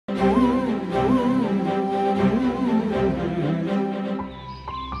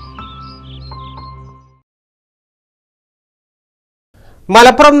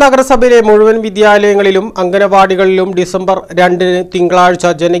മലപ്പുറം നഗരസഭയിലെ മുഴുവൻ വിദ്യാലയങ്ങളിലും അംഗനവാടികളിലും ഡിസംബർ 2-ന് തിങ്കളാഴ്ച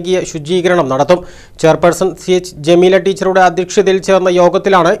ജനകീയ ശുചീകരണം നടത്തും. ചെയർപേഴ്സൺ CH ജമീല ടീച്ചറുടെ അധ്യക്ഷതയിൽ ചേർന്ന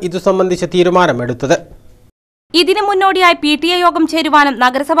യോഗത്തിലാണ് ഇതു സംബന്ധിച്ച തീരുമാനമെടുത്തത്. ഇതിനു മുന്നോടിയായി PTA യോഗം ചേരുവാനും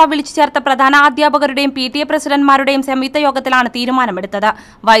നഗരസഭ വിളിച്ചു ചേർത്ത പ്രധാന അധ്യാപകരുടെയും PTA പ്രസിഡന്റുമാരുടെയും സംയുക്ത യോഗത്തിലാണ് തീരുമാനമെടുത്തത്.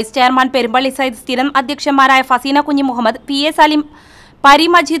 വൈസ് ചെയർമാൻ പെരുമ്പള്ളി സയ്യിദ്, സ്ഥിരം അധ്യക്ഷന്മാരായ ഫസീന കുഞ്ഞി മുഹമ്മദ്, PA സലീം, പരി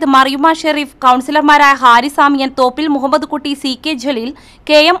മജീദ്, മറിയുമ ഷെരീഫ്, കൌൺസിലർമാരായ ഹാരിസ് സാമിയൻ, തോപ്പിൽ മുഹമ്മദ് കുട്ടി, CK Jaleel,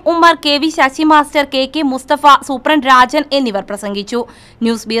 KM Ummer, KV Sasi master, KK Mustafa, superintendent Rajan എന്നിവർ പ്രസംഗിച്ചു.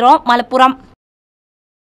 News bureau, Malappuram.